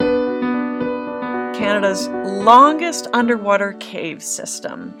Canada's longest underwater cave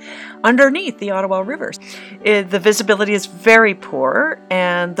system underneath the Ottawa River. The visibility is very poor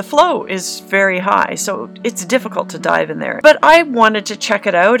and the flow is very high, so it's difficult to dive in there. But I wanted to check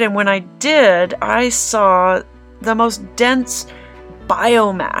it out, and when I did, I saw the most dense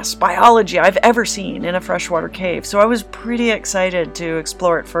biology I've ever seen in a freshwater cave, so I was pretty excited to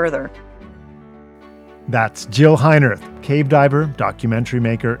explore it further. That's Jill Heinerth, cave diver, documentary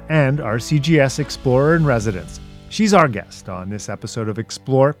maker, and RCGS Explorer in Residence. She's our guest on this episode of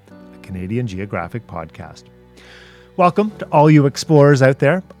Explore, a Canadian Geographic podcast. Welcome to all you explorers out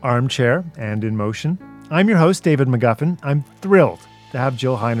there, armchair and in motion. I'm your host, David McGuffin. I'm thrilled to have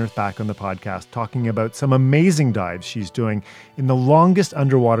Jill Heinerth back on the podcast talking about some amazing dives she's doing in the longest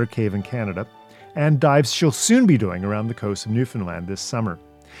underwater cave in Canada and dives she'll soon be doing around the coast of Newfoundland this summer.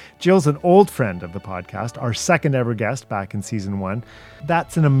 Jill's an old friend of the podcast, our second ever guest back in season 1.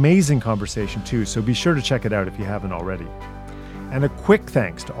 That's an amazing conversation too, so be sure to check it out if you haven't already. And a quick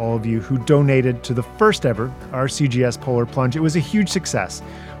thanks to all of you who donated to the first ever RCGS Polar Plunge. It was a huge success.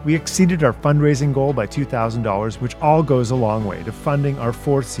 We exceeded our fundraising goal by $2,000, which all goes a long way to funding our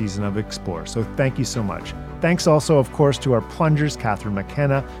 4th season of Explore. So thank you so much. Thanks also, of course, to our plungers, Catherine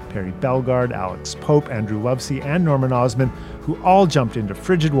McKenna, Perry Bellegarde, Alex Pope, Andrew Lovesey, and Norman Osmond, who all jumped into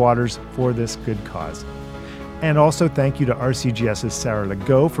frigid waters for this good cause. And also thank you to RCGS's Sarah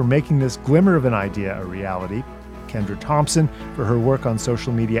Legault for making this glimmer of an idea a reality. Kendra Thompson for her work on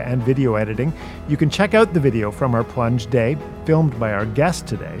social media and video editing. You can check out the video from our plunge day, filmed by our guest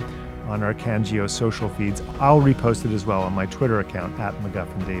today, on our CanGeo social feeds. I'll repost it as well on my Twitter account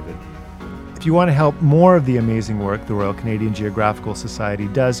 @McGuffinDavid. If you want to help more of the amazing work the Royal Canadian Geographical Society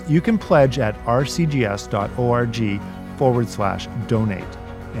does, you can pledge at rcgs.org/donate.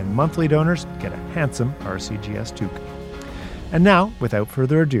 And monthly donors get a handsome RCGS toque. And now, without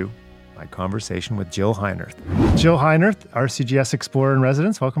further ado, my conversation with Jill Heinerth. Jill Heinerth, RCGS Explorer in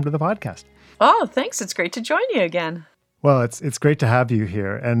Residence. Welcome to the podcast. Oh, thanks. It's great to join you again. Well, it's great to have you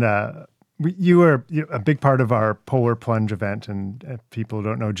here. And you were a big part of our Polar Plunge event. And if people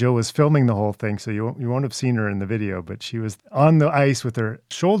don't know, Jill was filming the whole thing, so you won't have seen her in the video, but she was on the ice with her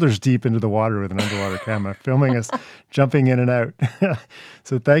shoulders deep into the water with an underwater camera, filming us jumping in and out.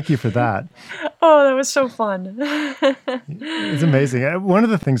 So thank you for that. Oh, that was so fun. It's amazing. One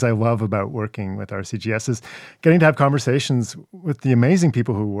of the things I love about working with RCGS is getting to have conversations with the amazing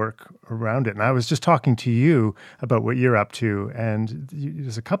people who work around it. And I was just talking to you about what you're up to, and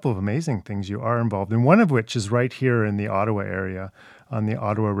there's a couple of amazing things you are involved in, one of which is right here in the Ottawa area on the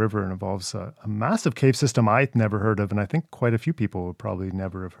Ottawa River and involves a massive cave system I'd never heard of, and I think quite a few people would probably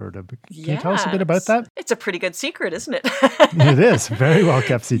never have heard of. Can you tell us a bit about that? It's a pretty good secret, isn't it? It is. Very well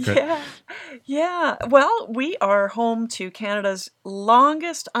kept secret. Yeah. Well, we are home to Canada's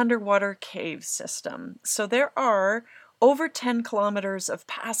longest underwater cave system. So there are over 10 kilometers of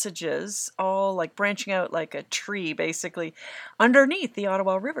passages, all like branching out like a tree, basically, underneath the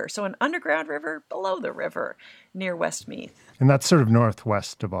Ottawa River. So an underground river below the river near Westmeath. And that's sort of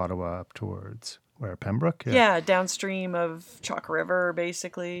northwest of Ottawa up towards where, Pembroke? Yeah, downstream of Chalk River,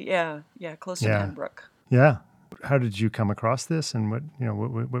 basically. Yeah, close to Pembroke. Yeah. How did you come across this, and what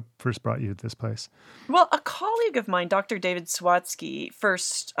first brought you to this place? Well, a colleague of mine, Dr. David Swatsky,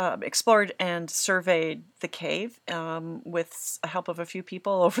 first explored and surveyed the cave with the help of a few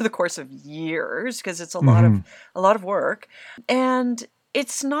people over the course of years, because it's a lot of work, and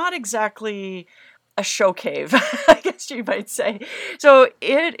it's not exactly a show cave, I guess you might say. So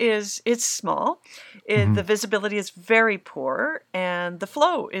it's small. The visibility is very poor and the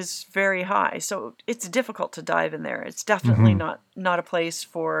flow is very high. So it's difficult to dive in there. It's definitely not a place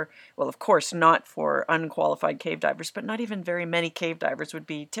for, well, of course, not for unqualified cave divers, but not even very many cave divers would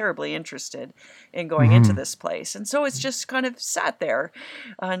be terribly interested in going into this place. And so it's just kind of sat there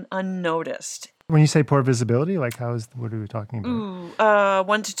unnoticed. When you say poor visibility, like what are we talking about?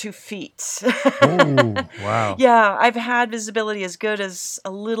 1 to 2 feet. Oh, wow. Yeah, I've had visibility as good as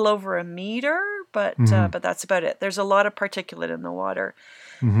a little over a meter, but that's about it. There's a lot of particulate in the water.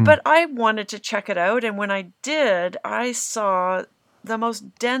 But I wanted to check it out, and when I did, I saw the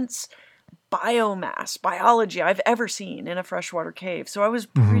most dense biology I've ever seen in a freshwater cave. So I was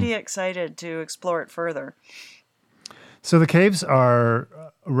pretty excited to explore it further. So the caves are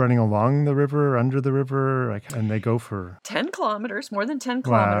running along the river, under the river, and they go for 10 kilometers, more than 10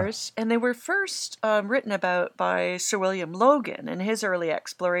 kilometers. Wow. And they were first written about by Sir William Logan in his early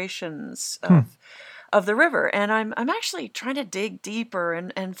explorations of the river. And I'm actually trying to dig deeper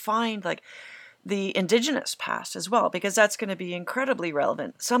and find like the indigenous past as well, because that's going to be incredibly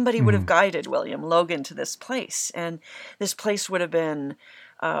relevant. Somebody would have guided William Logan to this place, and this place would have been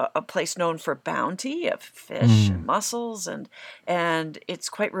a place known for bounty of fish and mussels, and it's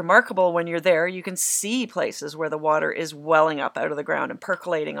quite remarkable when you're there. You can see places where the water is welling up out of the ground and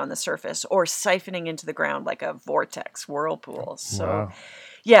percolating on the surface, or siphoning into the ground like a vortex whirlpool. So, Wow.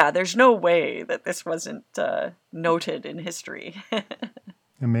 yeah, there's no way that this wasn't noted in history.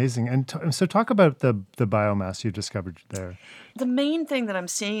 Amazing. And so talk about the biomass you discovered there. The main thing that I'm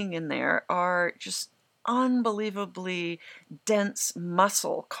seeing in there are just unbelievably dense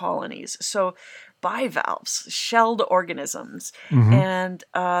mussel colonies. So bivalves, shelled organisms, and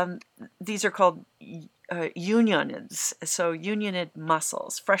these are called unionids, so unionid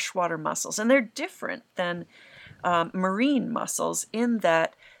mussels, freshwater mussels, and they're different than marine mussels in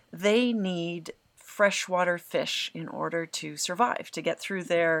that they need freshwater fish in order to survive, to get through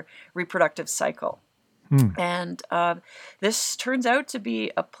their reproductive cycle. And this turns out to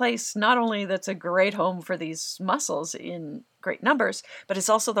be a place not only that's a great home for these mussels in great numbers, but it's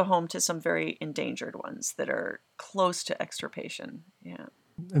also the home to some very endangered ones that are close to extirpation. Yeah.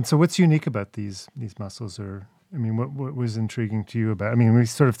 And so what's unique about these mussels? Or, I mean, what was intriguing to you about, I mean, we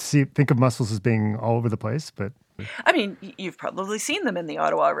sort of think of mussels as being all over the place, but... I mean, you've probably seen them in the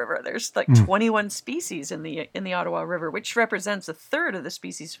Ottawa River. There's like 21 species in the Ottawa River, which represents a third of the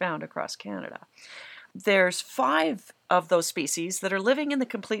species found across Canada. There's 5 of those species that are living in the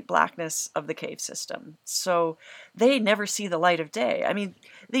complete blackness of the cave system. So they never see the light of day. I mean,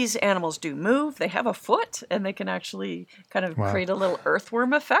 these animals do move. They have a foot, and they can actually kind of create a little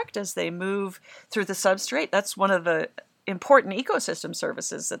earthworm effect as they move through the substrate. That's one of the important ecosystem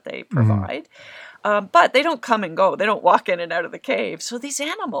services that they provide. But they don't come and go. They don't walk in and out of the cave. So these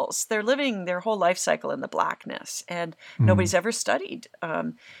animals, they're living their whole life cycle in the blackness, and nobody's ever studied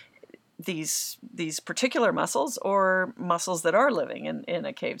these particular mussels or mussels that are living in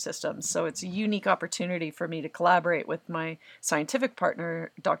a cave system. So it's a unique opportunity for me to collaborate with my scientific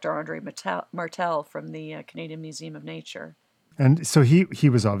partner, Dr. Andre Martel from the Canadian Museum of Nature. And so he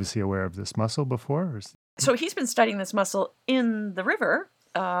was obviously aware of this mussel before? Or... So he's been studying this mussel in the river,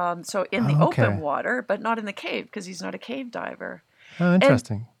 so in the open water, but not in the cave because he's not a cave diver. Oh,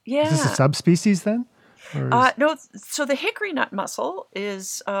 interesting. And, yeah. Is this a subspecies then? No, so the hickory nut mussel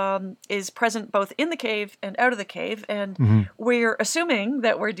is present both in the cave and out of the cave, and we're assuming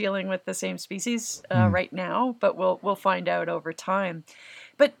that we're dealing with the same species right now, but we'll find out over time.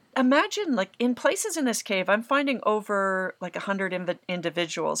 But imagine, like, in places in this cave, I'm finding over like 100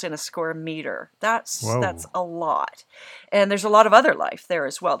 individuals in a square meter. That's a lot, and there's a lot of other life there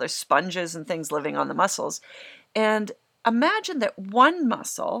as well. There's sponges and things living on the mussels, and imagine that one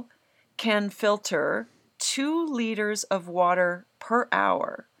mussel can filter 2 liters of water per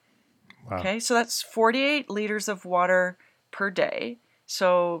hour. Wow. Okay, so that's 48 liters of water per day.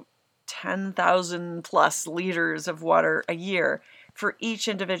 So 10,000 plus liters of water a year for each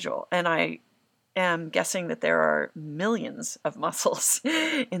individual. And I am guessing that there are millions of mussels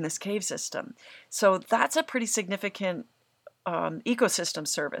in this cave system. So that's a pretty significant ecosystem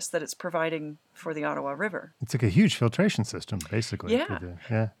service that it's providing for the Ottawa River. It's like a huge filtration system, basically.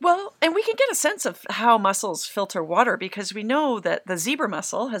 Yeah. Well, and we can get a sense of how mussels filter water because we know that the zebra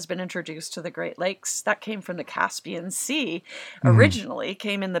mussel has been introduced to the Great Lakes. That came from the Caspian Sea originally,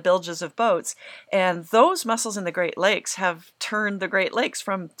 came in the bilges of boats. And those mussels in the Great Lakes have turned the Great Lakes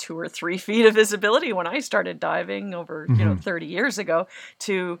from 2 or 3 feet of visibility when I started diving over 30 years ago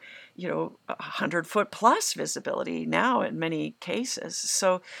to 100-foot plus visibility now in many cases.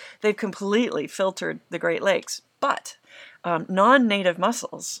 So they've completely filtered the Great Lakes. But non-native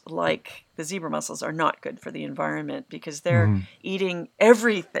mussels, like the zebra mussels, are not good for the environment because they're eating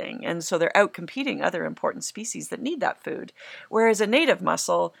everything. And so they're out competing other important species that need that food. Whereas a native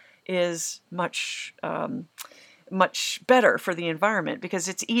mussel is much better for the environment because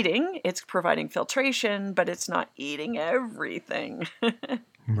it's it's providing filtration, but it's not eating everything.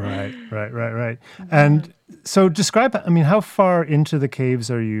 Right. And so describe, I mean, how far into the caves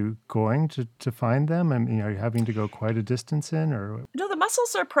are you going to find them? I mean, are you having to go quite a distance in or? No, the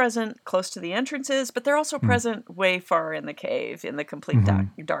mussels are present close to the entrances, but they're also present way far in the cave in the complete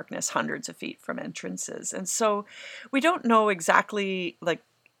darkness, hundreds of feet from entrances. And so we don't know exactly like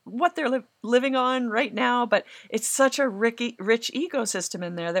what they're living on right now, but it's such a rich ecosystem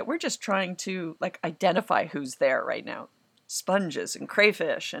in there that we're just trying to like identify who's there right now. Sponges and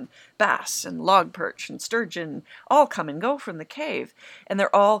crayfish and bass and log perch and sturgeon all come and go from the cave, and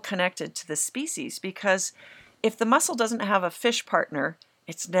they're all connected to the species because if the mussel doesn't have a fish partner,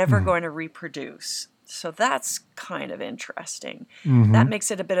 it's never going to reproduce. So that's kind of interesting. That makes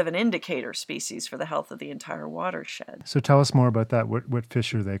it a bit of an indicator species for the health of the entire watershed. So tell us more about that. What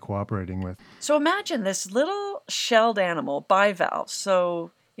fish are they cooperating with? So imagine this little shelled animal, bivalve.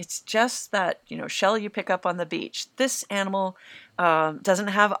 So It's just that, shell you pick up on the beach. This animal doesn't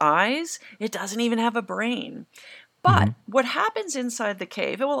have eyes. It doesn't even have a brain. But what happens inside the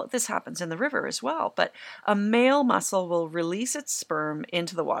cave, well, this happens in the river as well, but a male mussel will release its sperm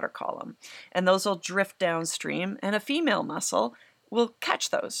into the water column, and those will drift downstream, and a female mussel will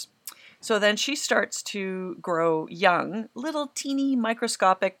catch those. So then she starts to grow young, little teeny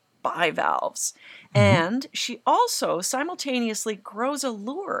microscopic bivalves. And she also simultaneously grows a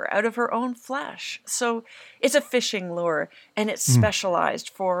lure out of her own flesh. So it's a fishing lure, and it's specialized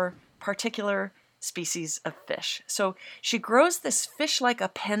for particular species of fish. So she grows this fish-like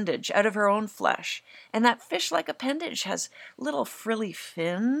appendage out of her own flesh, and that fish-like appendage has little frilly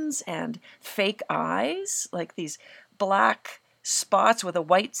fins and fake eyes, like these black spots with a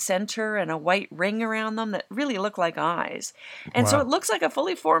white center and a white ring around them that really look like eyes. And so it looks like a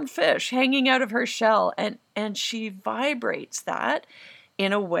fully formed fish hanging out of her shell, and she vibrates that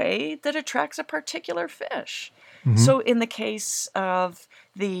in a way that attracts a particular fish. So in the case of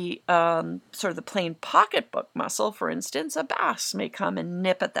the sort of the plain pocketbook mussel, for instance, a bass may come and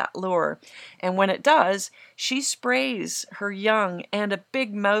nip at that lure. And when it does, she sprays her young and a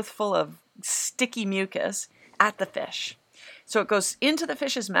big mouthful of sticky mucus at the fish. So it goes into the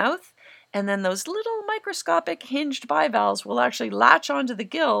fish's mouth, and then those little microscopic hinged bivalves will actually latch onto the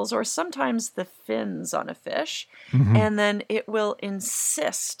gills or sometimes the fins on a fish, and then it will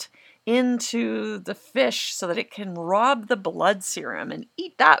insist into the fish so that it can rob the blood serum and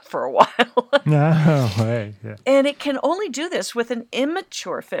eat that for a while. No way. Yeah. And it can only do this with an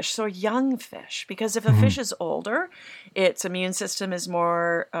immature fish, so a young fish, because if a fish is older, its immune system is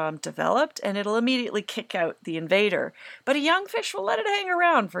more developed and it'll immediately kick out the invader. But a young fish will let it hang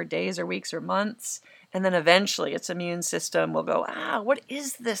around for days or weeks or months. And then eventually its immune system will go, what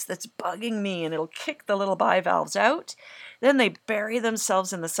is this that's bugging me? And it'll kick the little bivalves out. Then they bury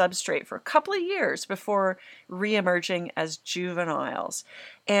themselves in the substrate for a couple of years before reemerging as juveniles.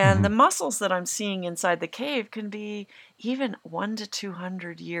 And the mussels that I'm seeing inside the cave can be even 100 to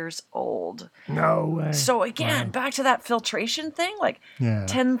 200 years old. No way. So again, back to that filtration thing, like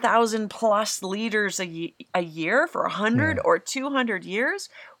 10,000 plus liters a year for 100 or 200 years.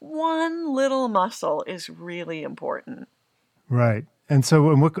 One little mussel is really important. Right. And so,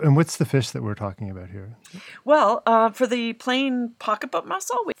 and what's the fish that we're talking about here? Well, for the plain pocketbook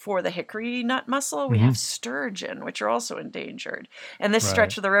mussel, for the hickory nut mussel, we have sturgeon, which are also endangered. And this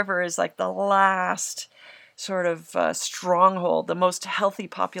stretch of the river is like the last sort of stronghold, the most healthy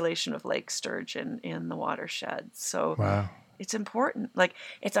population of lake sturgeon in the watershed. So it's important. Like,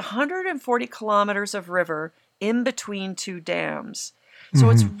 it's 140 kilometers of river in between two dams. So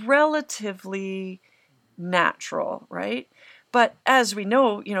it's relatively natural, right? But as we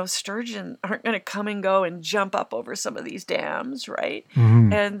know, sturgeon aren't going to come and go and jump up over some of these dams, right?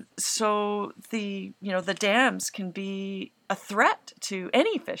 And so the dams can be a threat to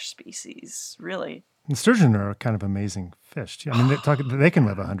any fish species, really. And sturgeon are kind of amazing fish. I mean, they can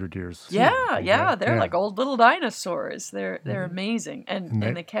live 100 years. Yeah. They're like old little dinosaurs. They're amazing, and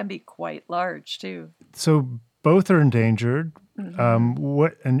they can be quite large too. So both are endangered.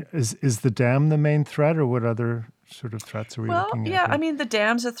 What and is the dam the main threat, or what other sort of threats are we looking at? Yeah, I mean, the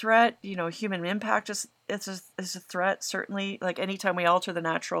dam's a threat. Human impact is a threat, certainly. Like, anytime we alter the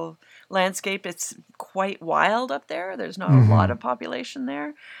natural landscape, it's quite wild up there. There's not a lot of population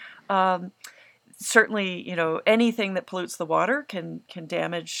there. Certainly, anything that pollutes the water can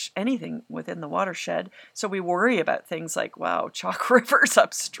damage anything within the watershed. So we worry about things like, Chalk River's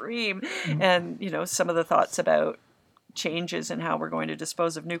upstream, and, some of the thoughts about changes in how we're going to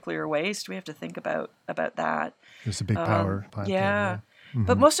dispose of nuclear waste. We have to think about that. There's a big power plant there.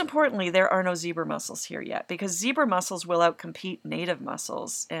 But most importantly, there are no zebra mussels here yet, because zebra mussels will outcompete native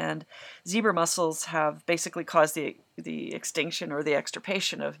mussels, and zebra mussels have basically caused the extinction or the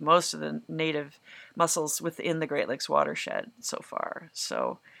extirpation of most of the native mussels within the Great Lakes watershed so far.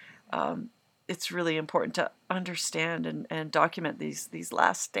 So it's really important to understand and document these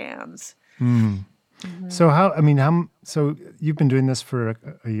last stands. So so you've been doing this for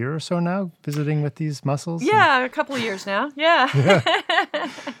a year or so now, visiting with these mussels? Yeah, a couple of years now. Yeah.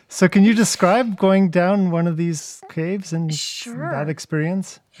 So can you describe going down one of these caves and that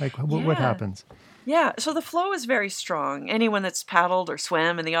experience? Like, what happens? Yeah, so the flow is very strong. Anyone that's paddled or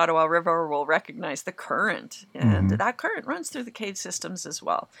swam in the Ottawa River will recognize the current, and that current runs through the cave systems as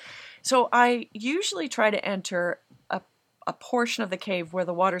well. So I usually try to enter a portion of the cave where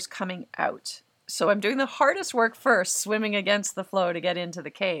the water's coming out. So I'm doing the hardest work first, swimming against the flow to get into the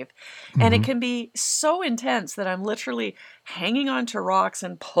cave. And it can be so intense that I'm literally hanging onto rocks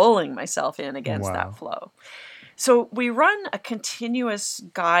and pulling myself in against that flow. So we run a continuous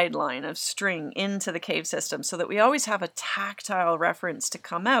guideline of string into the cave system so that we always have a tactile reference to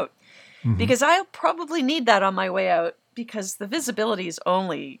come out. Because I'll probably need that on my way out because the visibility is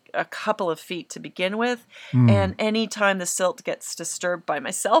only a couple of feet to begin with. And anytime the silt gets disturbed by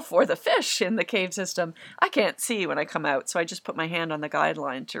myself or the fish in the cave system, I can't see when I come out. So I just put my hand on the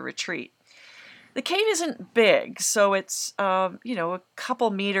guideline to retreat. The cave isn't big, so it's, a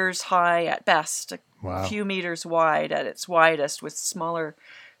couple meters high at best, a few meters wide at its widest, with smaller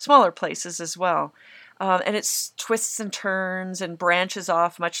places as well. And it twists and turns and branches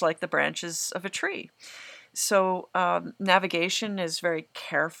off much like the branches of a tree. So navigation is very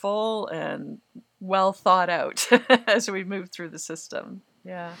careful and well thought out as we move through the system.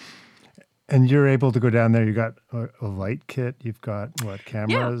 Yeah. And you're able to go down there. You got a light kit. You've got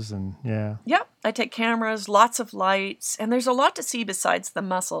cameras and Yep. I take cameras, lots of lights, and there's a lot to see besides the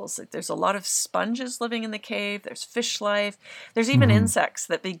mussels. Like, there's a lot of sponges living in the cave. There's fish life. There's even insects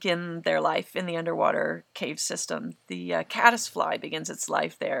that begin their life in the underwater cave system. The caddisfly begins its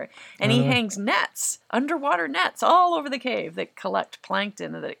life there, and he hangs nets, underwater nets, all over the cave that collect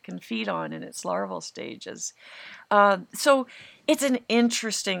plankton that it can feed on in its larval stages. So it's an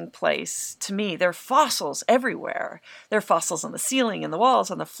interesting place to me. There are fossils everywhere. There are fossils on the ceiling and the walls,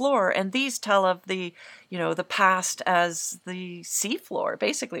 on the floor, and these tell of the past as the seafloor.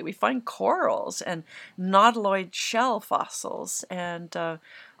 Basically, we find corals and nautiloid shell fossils and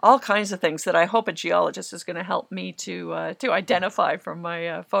all kinds of things that I hope a geologist is going to help me to identify from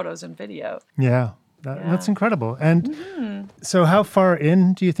my photos and video. Yeah. That's incredible. And so how far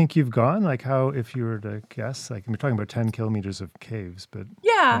in do you think you've gone? Like if you were to guess, we're talking about 10 kilometers of caves, but...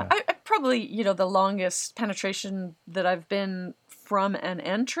 Yeah. I probably, the longest penetration that I've been from an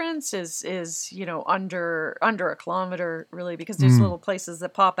entrance is under a kilometer, really, because there's little places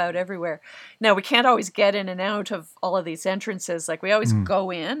that pop out everywhere. Now, we can't always get in and out of all of these entrances. Like, we always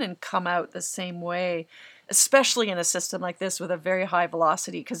go in and come out the same way, especially in a system like this with a very high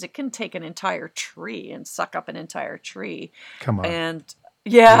velocity, because it can take an entire tree and suck up an entire tree. Come on. And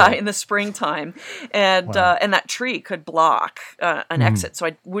in the springtime. And and that tree could block an exit. So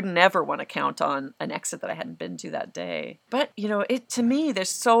I would never want to count on an exit that I hadn't been to that day. But, to me, there's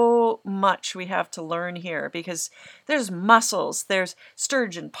so much we have to learn here, because there's mussels, there's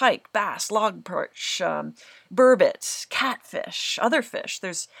sturgeon, pike, bass, log perch, burbot, catfish, other fish.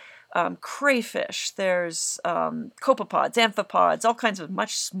 There's crayfish, there's copepods, amphipods, all kinds of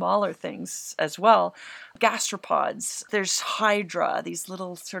much smaller things as well. Gastropods, there's hydra, these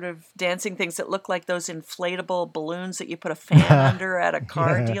little sort of dancing things that look like those inflatable balloons that you put a fan under at a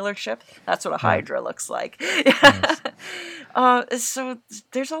car dealership. That's what a hydra looks like. So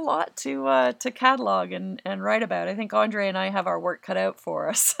there's a lot to catalog and write about. I think Andre and I have our work cut out for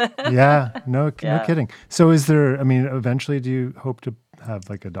us. No kidding. So is there, eventually do you hope to have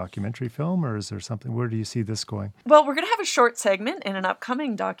like a documentary film, or is there something, where do you see this going? Well, we're going to have a short segment in an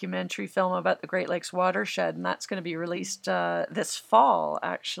upcoming documentary film about the Great Lakes watershed, and that's going to be released this fall,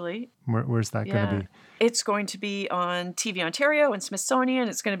 actually. Where's that going to be? It's going to be on TV Ontario and Smithsonian.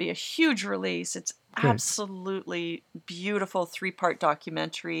 It's going to be a huge release. It's absolutely beautiful 3-part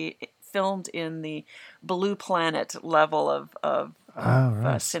documentary filmed in the Blue Planet level of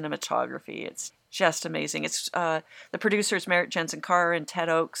cinematography. It's just amazing. It's the producers Merritt Jensen Carr and Ted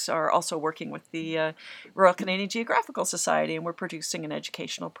Oakes are also working with the Royal Canadian Geographical Society, and we're producing an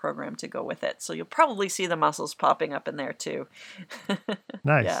educational program to go with it. So you'll probably see the mussels popping up in there too.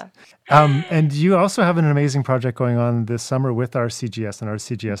 Nice. Yeah. And you also have an amazing project going on this summer with RCGS and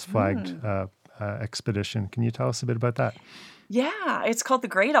RCGS flagged expedition. Can you tell us a bit about that? Yeah, it's called the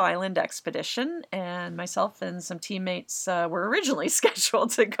Great Island Expedition, and myself and some teammates were originally scheduled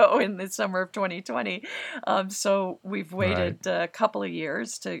to go in the summer of 2020. So we've waited a couple of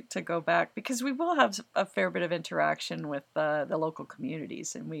years to go back, because we will have a fair bit of interaction with the local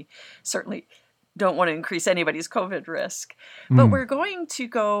communities, and we certainly don't want to increase anybody's COVID risk. But we're going to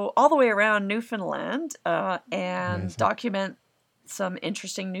go all the way around Newfoundland and document some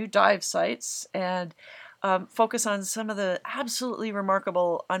interesting new dive sites and focus on some of the absolutely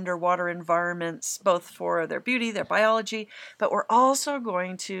remarkable underwater environments, both for their beauty, their biology, but we're also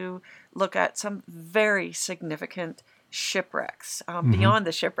going to look at some very significant shipwrecks, beyond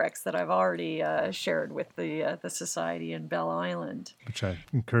the shipwrecks that I've already shared with the Society in Bell Island. Which I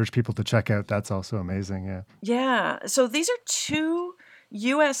encourage people to check out. That's also amazing, Yeah, so these are 2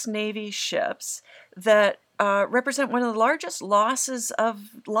 U.S. Navy ships that represent one of the largest losses of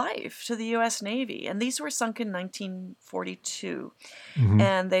life to the U.S. Navy. And these were sunk in 1942.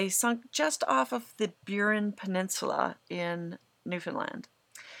 And they sunk just off of the Burin Peninsula in Newfoundland.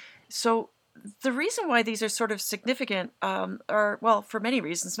 So the reason why these are sort of significant are, well, for many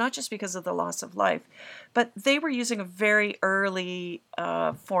reasons, not just because of the loss of life, but they were using a very early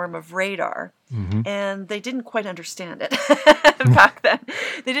form of radar, and they didn't quite understand it back then.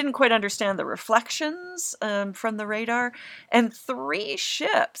 They didn't quite understand the reflections from the radar. And 3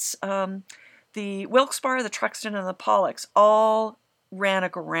 ships, the Wilkes-Barre, the Truxtun, and the Pollux, all ran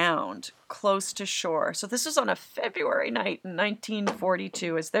aground close to shore. So this was on a February night in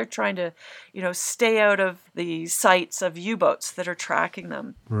 1942 as they're trying to, stay out of the sights of U-boats that are tracking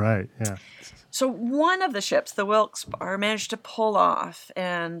them. Right, yeah. So one of the ships, the Wilkes-Barre, managed to pull off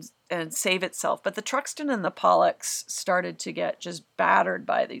and save itself. But the Truxtun and the Pollux started to get just battered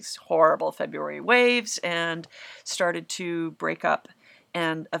by these horrible February waves and started to break up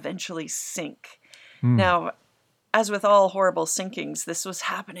and eventually sink. Now, as with all horrible sinkings, this was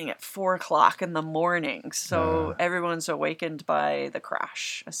happening at 4 o'clock in the morning. So everyone's awakened by the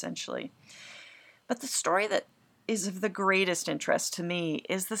crash, essentially. But the story that is of the greatest interest to me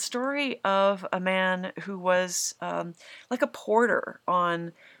is the story of a man who was like a porter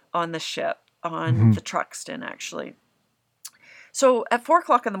on the ship, on the Truxtun, actually. So at 4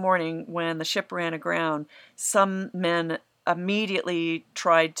 o'clock in the morning, when the ship ran aground, some men immediately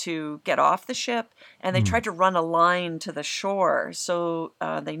tried to get off the ship, and they tried to run a line to the shore, so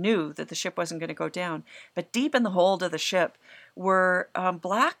they knew that the ship wasn't going to go down. But deep in the hold of the ship were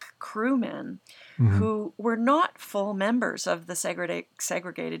black crewmen who were not full members of the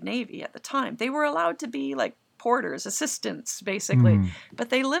segregated Navy at the time. They were allowed to be like porters, assistants, basically, but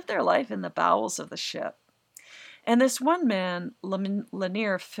they lived their life in the bowels of the ship. And this one man,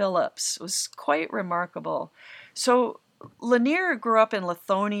 Lanier Phillips, was quite remarkable. So Lanier grew up in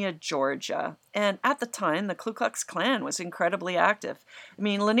Lithonia, Georgia, and at the time, the Ku Klux Klan was incredibly active. I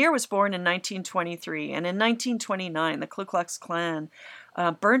mean, Lanier was born in 1923, and in 1929, the Ku Klux Klan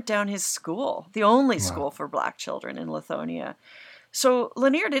burnt down his school, the only school for black children in Lithonia. So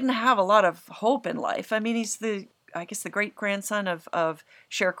Lanier didn't have a lot of hope in life. I mean, he's the great-grandson of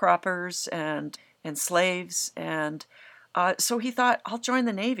sharecroppers and slaves, and so he thought, I'll join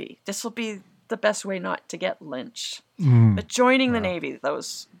the Navy. This will be the best way not to get lynched. But joining the Navy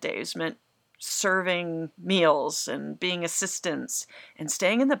those days meant serving meals and being assistants and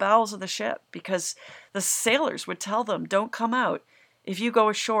staying in the bowels of the ship, because the sailors would tell them, don't come out. If you go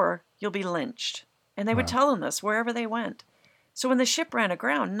ashore, you'll be lynched. And they would tell them this wherever they went. So when the ship ran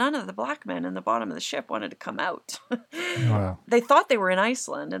aground, none of the black men in the bottom of the ship wanted to come out. They thought they were in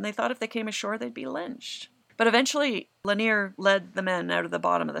Iceland, and they thought if they came ashore, they'd be lynched. But eventually, Lanier led the men out of the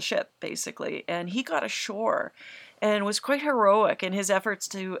bottom of the ship, basically, and he got ashore and was quite heroic in his efforts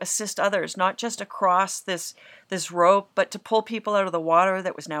to assist others, not just across this rope, but to pull people out of the water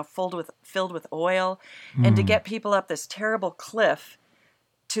that was now filled with oil, and to get people up this terrible cliff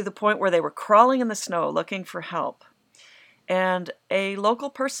to the point where they were crawling in the snow looking for help. And a local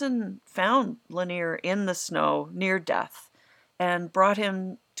person found Lanier in the snow near death and brought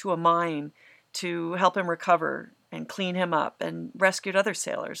him to a mine to help him recover and clean him up, and rescued other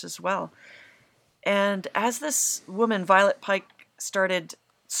sailors as well. And as this woman, Violet Pike, started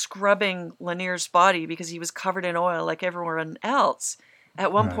scrubbing Lanier's body because he was covered in oil like everyone else,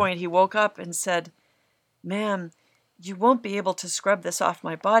 at one point he woke up and said, "Ma'am, you won't be able to scrub this off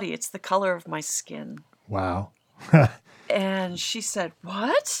my body. It's the color of my skin." Wow. And she said,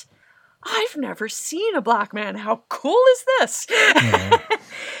 "What? I've never seen a black man. How cool is this?"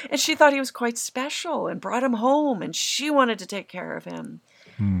 And she thought he was quite special and brought him home, and she wanted to take care of him.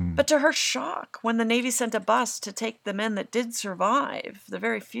 But to her shock, when the Navy sent a bus to take the men that did survive, the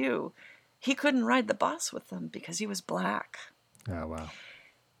very few, he couldn't ride the bus with them because he was black. Oh, wow.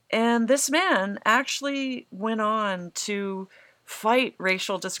 And this man actually went on to fight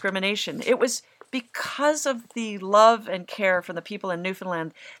racial discrimination. It was because of the love and care from the people in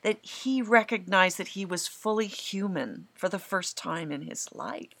Newfoundland that he recognized that he was fully human for the first time in his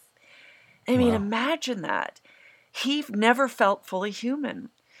life. I mean, imagine that. He never felt fully human.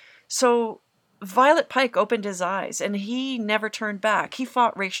 So Violet Pike opened his eyes, and he never turned back. He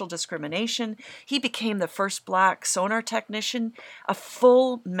fought racial discrimination. He became the first black sonar technician, a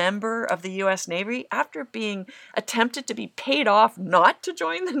full member of the U.S. Navy, after being attempted to be paid off not to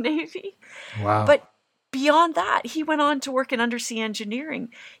join the Navy. Wow. But beyond that, he went on to work in undersea engineering.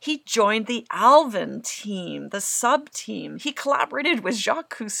 He joined the Alvin team, the sub team. He collaborated with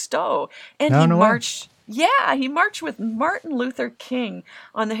Jacques Cousteau, and he marched. Yeah, he marched with Martin Luther King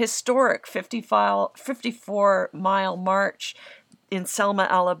on the historic 54-mile march in Selma,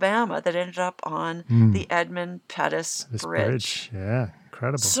 Alabama, that ended up on the Edmund Pettus Bridge. Yeah,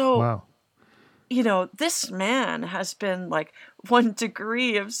 incredible. So, wow. this man has been like 1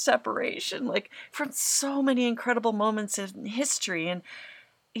 degree of separation, like from so many incredible moments in history. And,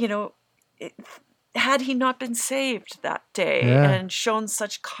 had he not been saved that day and shown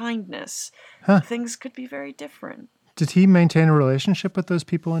such kindness, things could be very different. Did he maintain a relationship with those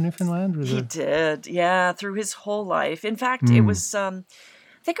people in Newfoundland? He did, yeah, through his whole life. In fact, it was, I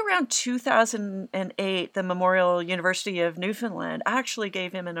think around 2008, the Memorial University of Newfoundland actually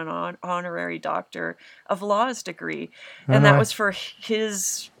gave him an honorary Doctor of Laws degree. And that was for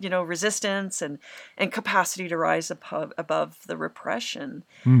his, resistance and capacity to rise above the repression.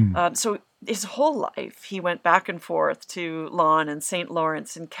 So his whole life, he went back and forth to Lon and St.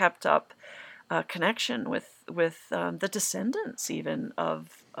 Lawrence and kept up a connection with the descendants even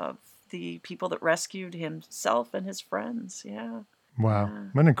of the people that rescued himself and his friends. Yeah. Wow.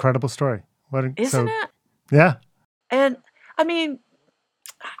 What an incredible story. Isn't it? Yeah. And I mean,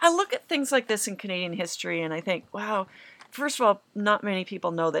 I look at things like this in Canadian history and I think, wow, first of all, not many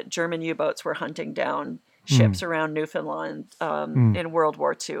people know that German U-boats were hunting down ships around Newfoundland in World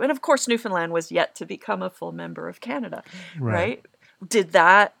War II. And of course, Newfoundland was yet to become a full member of Canada, right? Did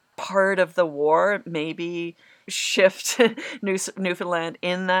that part of the war maybe shift Newfoundland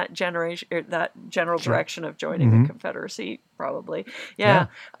in that generation, or that general direction of joining the Confederacy? Probably. Yeah.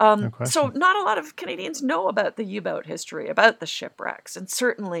 No so not a lot of Canadians know about the U-boat history, about the shipwrecks, and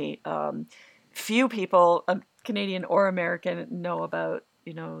certainly few people, Canadian or American, know about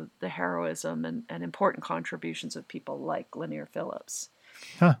the heroism and important contributions of people like Lanier Phillips.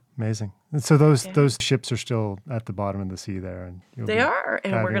 Amazing. And so those ships are still at the bottom of the sea there, and they are,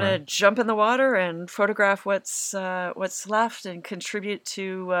 and we're going to jump in the water and photograph what's left and contribute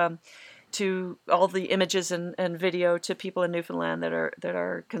to all the images and video to people in Newfoundland that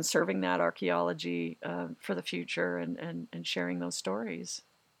are conserving that archaeology for the future and sharing those stories.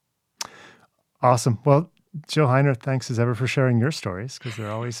 Awesome. Well, Jill Heinrich, thanks as ever for sharing your stories, because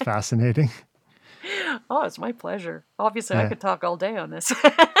they're always fascinating. Oh, it's my pleasure. Obviously, I could talk all day on this.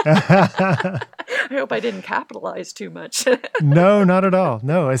 I hope I didn't capitalize too much. No, not at all.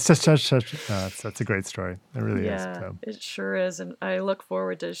 No, it's just such that's a great story. It really is. Yeah, it sure is. And I look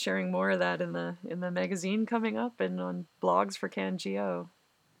forward to sharing more of that in the magazine coming up and on blogs for CanGeo.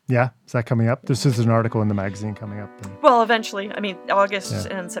 Yeah, is that coming up? This is an article in the magazine coming up. Well, eventually. I mean, August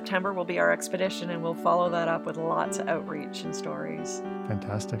and September will be our expedition, and we'll follow that up with lots of outreach and stories.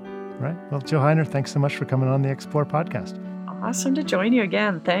 Fantastic. Right. Well, Jill Heinrich, thanks so much for coming on the Explore podcast. Awesome to join you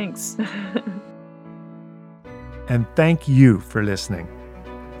again. Thanks. And thank you for listening.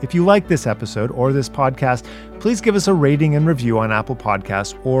 If you like this episode or this podcast, please give us a rating and review on Apple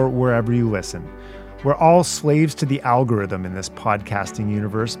Podcasts or wherever you listen. We're all slaves to the algorithm in this podcasting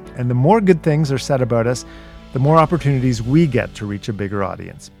universe, and the more good things are said about us, the more opportunities we get to reach a bigger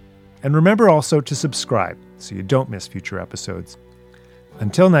audience. And remember also to subscribe so you don't miss future episodes.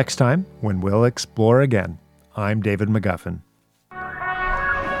 Until next time, when we'll explore again, I'm David McGuffin.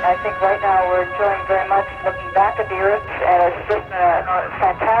 I think right now we're enjoying very much looking back at the Earth, and it's just a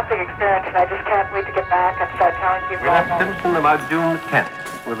fantastic experience, and I just can't wait to get back and start telling people We left Simpson about June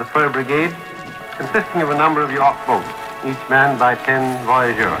 10th with the fur brigade, consisting of a number of yacht boats, each manned by 10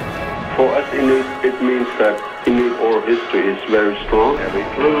 voyageurs. For us Inuit, it means that Inuit oral history is very strong. We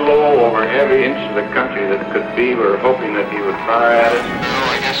flew low over every inch of the country that could be. We were hoping that he would fire at us.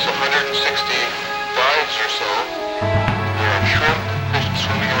 I guess 160 dives or so. There are shrimp, fish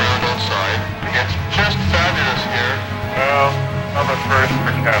swimming around outside. It's just fabulous here. Well, I'm a first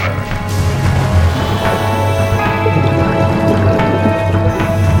for Canada.